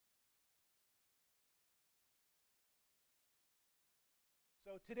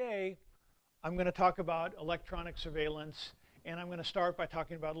So today, I'm going to talk about electronic surveillance, and I'm going to start by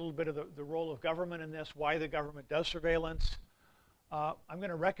talking about a little bit of the role of government in this, why the government does surveillance. I'm going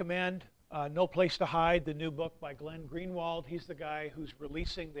to recommend No Place to Hide, the new book by Glenn Greenwald. He's the guy who's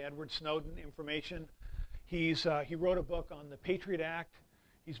releasing the Edward Snowden information. He wrote a book on the Patriot Act.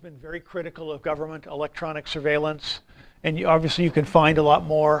 He's been very critical of government electronic surveillance, and obviously you can find a lot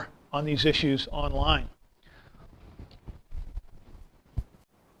more on these issues online.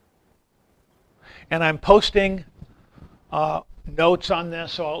 And I'm posting notes on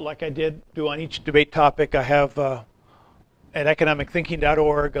this, so like I do on each debate topic. I have at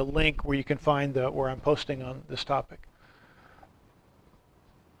economicthinking.org a link where you can find where I'm posting on this topic.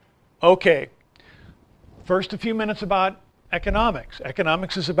 Okay, first a few minutes about economics.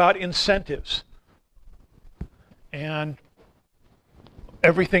 Economics is about incentives. And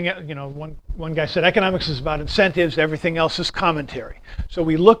everything, you know, one guy said economics is about incentives, everything else is commentary. So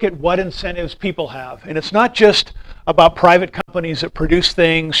we look at what incentives people have. And it's not just about private companies that produce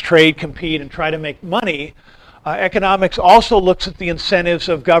things, trade, compete, and try to make money. Economics also looks at the incentives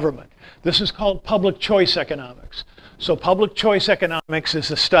of government. This is called public choice economics. So public choice economics is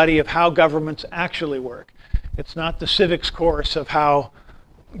the study of how governments actually work. It's not the civics course of how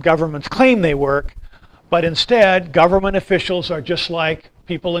governments claim they work, but instead, government officials are just like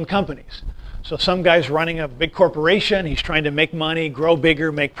people in companies. So some guy's running a big corporation, he's trying to make money, grow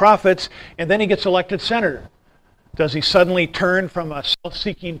bigger, make profits, and then he gets elected senator. Does he suddenly turn from a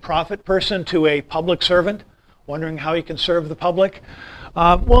self-seeking profit person to a public servant, wondering how he can serve the public?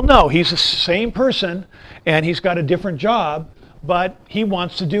 Well, no, he's the same person, and he's got a different job, but he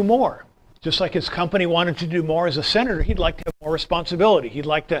wants to do more. Just like his company wanted to do more as a senator, he'd like to have more responsibility. He'd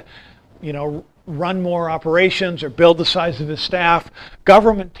like to, you know, run more operations or build the size of his staff.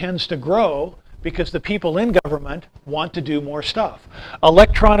 Government tends to grow because the people in government want to do more stuff.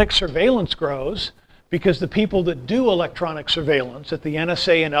 Electronic surveillance grows because the people that do electronic surveillance at the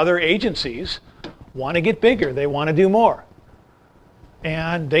NSA and other agencies want to get bigger. They want to do more.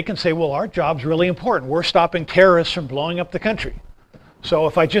 And they can say, well, our job's really important. We're stopping terrorists from blowing up the country. So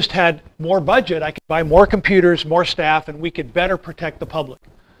if I just had more budget, I could buy more computers, more staff, and we could better protect the public.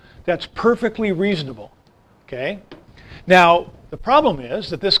 That's perfectly reasonable, okay? Now, the problem is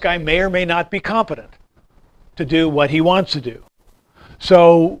that this guy may or may not be competent to do what he wants to do.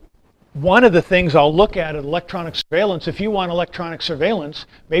 So one of the things I'll look at in electronic surveillance, if you want electronic surveillance,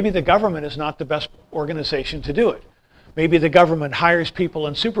 maybe the government is not the best organization to do it. Maybe the government hires people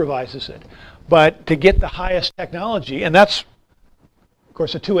and supervises it. But to get the highest technology, and that's, of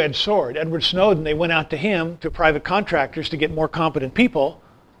course, a two-edged sword. Edward Snowden, they went out to him, to private contractors, to get more competent people.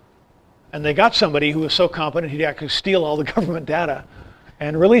 And they got somebody who was so competent he'd actually steal all the government data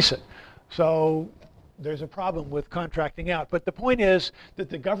and release it. So there's a problem with contracting out. But the point is that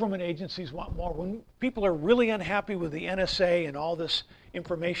the government agencies want more. When people are really unhappy with the NSA and all this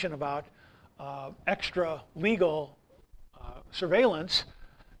information about extra legal surveillance,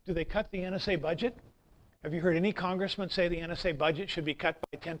 do they cut the NSA budget? Have you heard any congressman say the NSA budget should be cut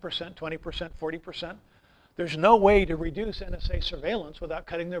by 10%, 20%, 40%? There's no way to reduce NSA surveillance without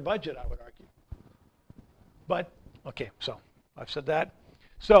cutting their budget, I would argue. But, okay, so I've said that.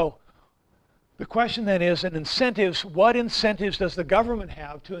 So the question then is, in incentives, what incentives does the government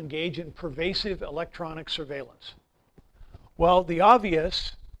have to engage in pervasive electronic surveillance? Well, the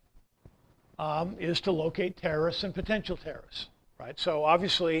obvious is to locate terrorists and potential terrorists, right? So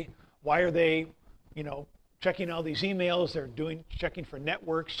obviously, why are they, you know, checking all these emails? They're checking for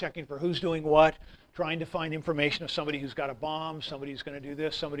networks, checking for who's doing what, trying to find information of somebody who's got a bomb, somebody who's going to do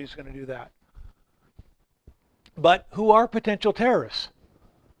this, somebody who's going to do that. But who are potential terrorists?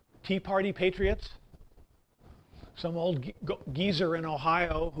 Tea Party patriots? Some old geezer in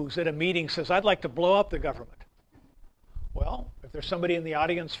Ohio who's at a meeting says, I'd like to blow up the government. Well, if there's somebody in the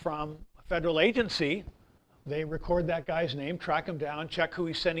audience from a federal agency, they record that guy's name, track him down, check who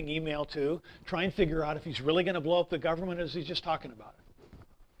he's sending email to, try and figure out if he's really going to blow up the government or is he just talking about it.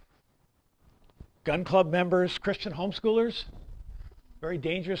 Gun club members, Christian homeschoolers, very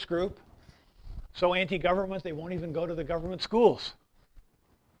dangerous group. So anti-government, they won't even go to the government schools.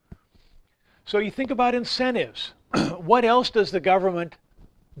 So you think about incentives. What else does the government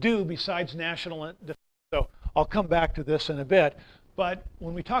do besides national defense? So I'll come back to this in a bit. But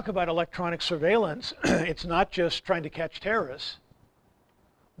when we talk about electronic surveillance, it's not just trying to catch terrorists.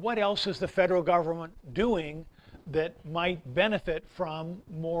 What else is the federal government doing that might benefit from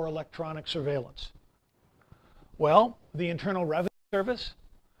more electronic surveillance? Well, the Internal Revenue Service.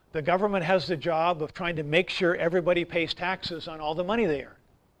 The government has the job of trying to make sure everybody pays taxes on all the money they earn.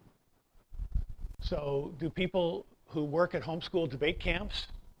 So do people who work at homeschool debate camps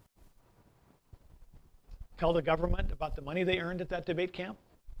tell the government about the money they earned at that debate camp?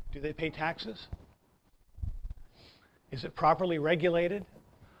 Do they pay taxes? Is it properly regulated?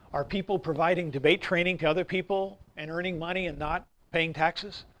 Are people providing debate training to other people and earning money and not paying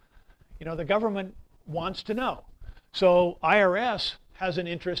taxes? You know, the government wants to know. So IRS has an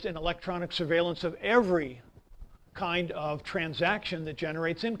interest in electronic surveillance of every kind of transaction that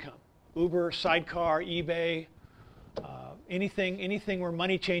generates income. Uber, Sidecar, eBay, anything where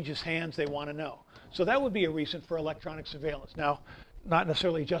money changes hands, they want to know. So that would be a reason for electronic surveillance. Now, not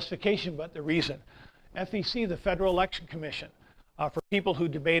necessarily justification, but the reason. FEC, the Federal Election Commission, for people who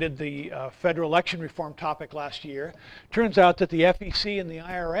debated the federal election reform topic last year, turns out that the FEC and the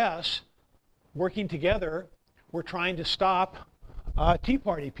IRS, working together, were trying to stop Tea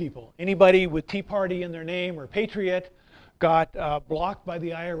Party people. Anybody with Tea Party in their name or Patriot got blocked by the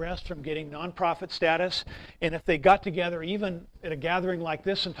IRS from getting nonprofit status. And if they got together even at a gathering like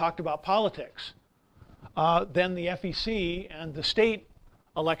this and talked about politics, then the FEC and the state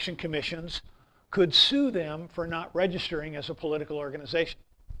election commissions could sue them for not registering as a political organization.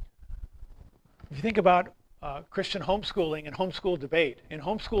 If you think about Christian homeschooling and homeschool debate, in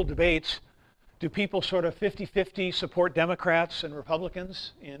homeschool debates, do people sort of 50-50 support Democrats and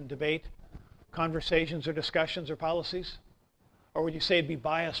Republicans in debate conversations or discussions or policies? Or would you say it'd be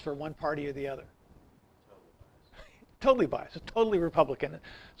biased for one party or the other? Totally biased, totally Republican.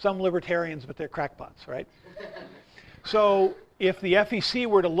 Some libertarians, but they're crackpots, right? So if the FEC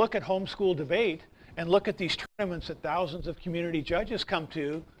were to look at homeschool debate and look at these tournaments that thousands of community judges come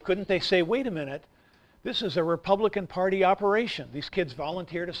to, couldn't they say, wait a minute, this is a Republican Party operation. These kids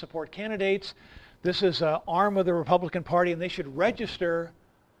volunteer to support candidates. This is an arm of the Republican Party, and they should register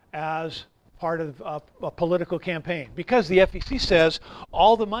as part of a political campaign. Because the FEC says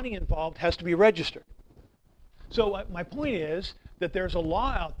all the money involved has to be registered. So my point is that there's a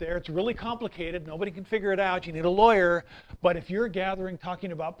law out there. It's really complicated. Nobody can figure it out. You need a lawyer. But if you're gathering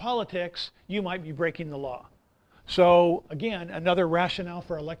talking about politics, you might be breaking the law. So again, another rationale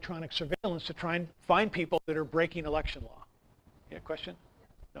for electronic surveillance to try and find people that are breaking election law. Yeah, question?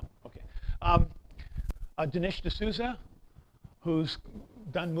 No? Okay. Dinesh D'Souza, who's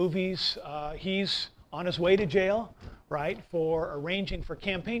done movies, he's on his way to jail, right, for arranging for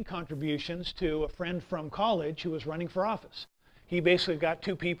campaign contributions to a friend from college who was running for office. He basically got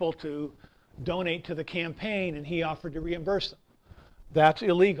two people to donate to the campaign, and he offered to reimburse them. That's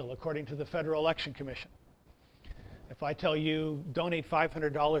illegal, according to the Federal Election Commission. If I tell you donate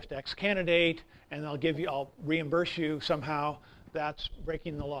 $500 to X candidate, and I'll reimburse you somehow, that's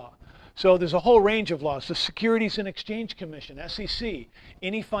breaking the law. So there's a whole range of laws. The Securities and Exchange Commission, SEC,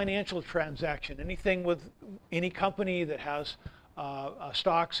 any financial transaction, anything with any company that has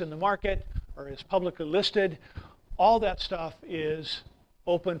stocks in the market or is publicly listed, all that stuff is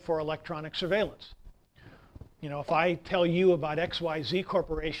open for electronic surveillance. You know, if I tell you about XYZ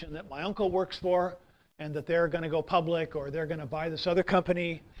Corporation that my uncle works for and that they're going to go public or they're going to buy this other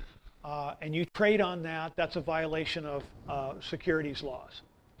company and you trade on that, that's a violation of securities laws.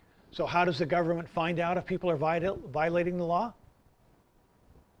 So how does the government find out if people are violating the law?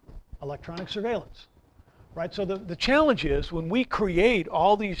 Electronic surveillance, right? So the challenge is when we create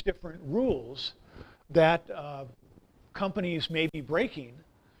all these different rules that companies may be breaking,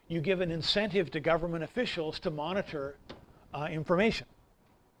 you give an incentive to government officials to monitor information.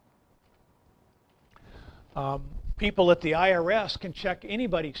 People at the IRS can check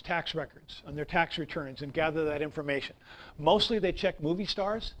anybody's tax records and their tax returns and gather that information. Mostly they check movie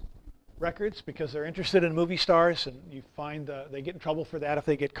stars' records because they're interested in movie stars, and you find they get in trouble for that if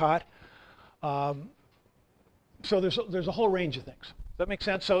they get caught. So there's a whole range of things. Does that make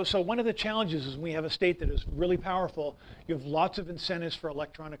sense? So one of the challenges is we have a state that is really powerful. You have lots of incentives for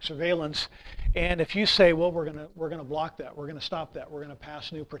electronic surveillance, and if you say, well, we're gonna block that, we're gonna stop that, we're gonna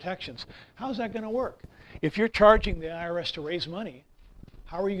pass new protections, how's that gonna work? If you're charging the IRS to raise money,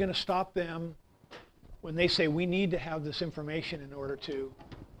 how are you gonna stop them when they say we need to have this information in order to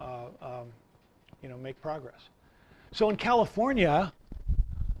make progress? So in California,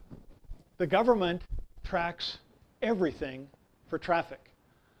 the government tracks everything for traffic.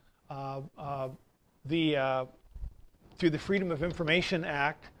 Through the Freedom of Information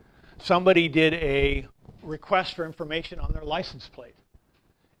Act, somebody did a request for information on their license plate.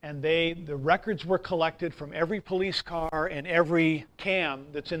 And the records were collected from every police car and every cam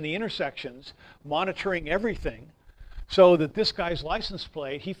that's in the intersections, monitoring everything, so that this guy's license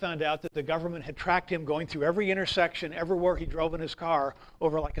plate, he found out that the government had tracked him going through every intersection, everywhere he drove in his car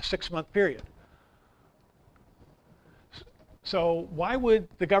over like a 6-month period. So why would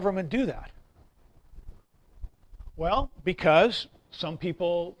the government do that? Well, because some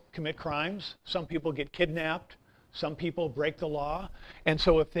people commit crimes, some people get kidnapped, some people break the law. And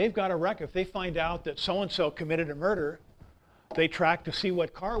so if they've got a record, if they find out that so-and-so committed a murder, they track to see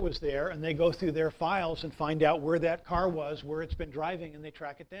what car was there, and they go through their files and find out where that car was, where it's been driving, and they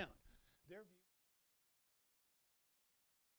track it down.